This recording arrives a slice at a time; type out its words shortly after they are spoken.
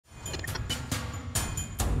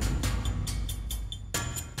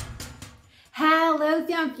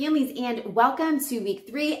down, families, and welcome to week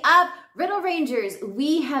 3 of Riddle Rangers.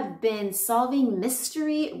 We have been solving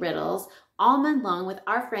mystery riddles all month long with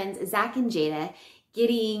our friends Zach and Jada,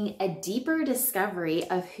 getting a deeper discovery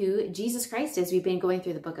of who Jesus Christ is. We've been going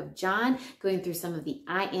through the book of John, going through some of the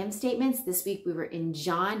I am statements. This week we were in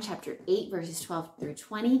John chapter 8, verses 12 through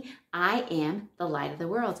 20. I am the light of the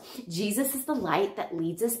world. Jesus is the light that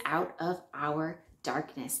leads us out of our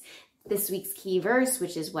darkness. This week's key verse,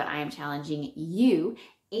 which is what I am challenging you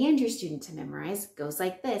and your student to memorize, goes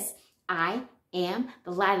like this. I am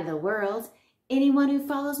the light of the world. Anyone who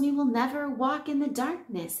follows me will never walk in the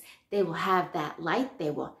darkness. They will have that light. They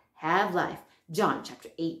will have life. John chapter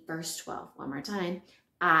 8, verse 12. One more time.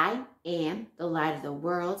 I am the light of the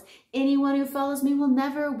world. Anyone who follows me will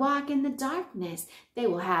never walk in the darkness. They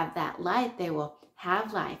will have that light. They will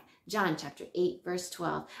have life. John chapter 8, verse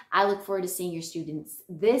 12. I look forward to seeing your students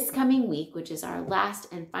this coming week, which is our last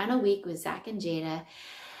and final week with Zach and Jada,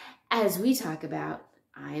 as we talk about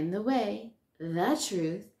I am the way, the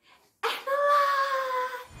truth,